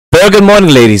Very good morning,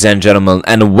 ladies and gentlemen,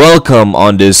 and welcome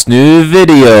on this new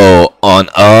video on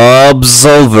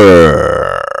Absolver.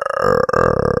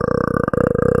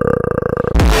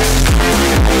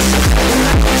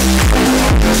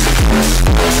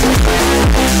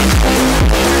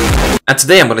 And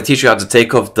today I'm going to teach you how to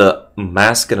take off the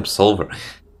mask in Absolver.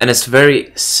 And it's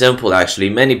very simple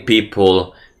actually. Many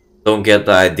people don't get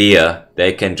the idea.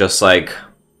 They can just like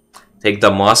take the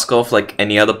mask off like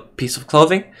any other piece of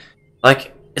clothing.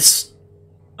 Like it's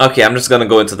okay, I'm just gonna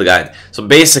go into the guide. So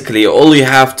basically all you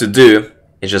have to do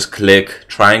is just click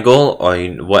triangle or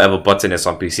whatever button is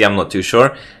on PC, I'm not too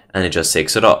sure, and it just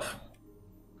takes it off.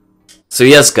 So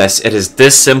yes guys, it is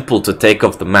this simple to take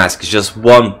off the mask. It's just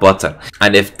one button.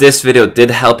 And if this video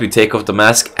did help you take off the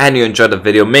mask and you enjoyed the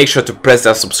video, make sure to press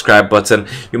that subscribe button.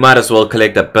 You might as well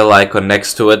click that bell icon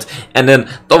next to it, and then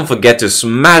don't forget to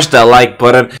smash that like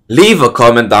button. Leave a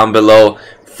comment down below.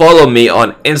 Follow me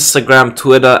on Instagram,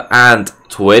 Twitter, and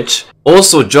Twitch.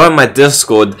 Also join my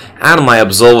Discord and my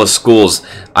Absolver schools.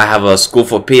 I have a school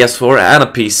for PS4 and a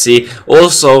PC.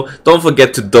 Also, don't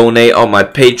forget to donate on my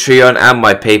Patreon and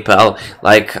my PayPal.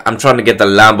 Like, I'm trying to get the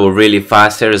Lambo really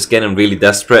fast here. It's getting really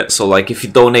desperate. So like, if you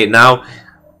donate now,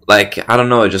 like, I don't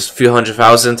know, just a few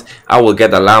 100,000, I will get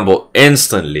the Lambo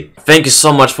instantly. Thank you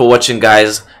so much for watching,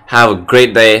 guys. Have a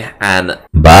great day and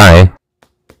bye.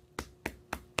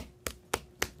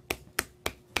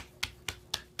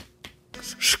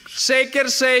 Shaker,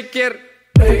 shaker.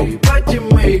 Hey, what you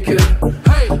make it?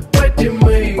 Hey, what you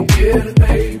make it?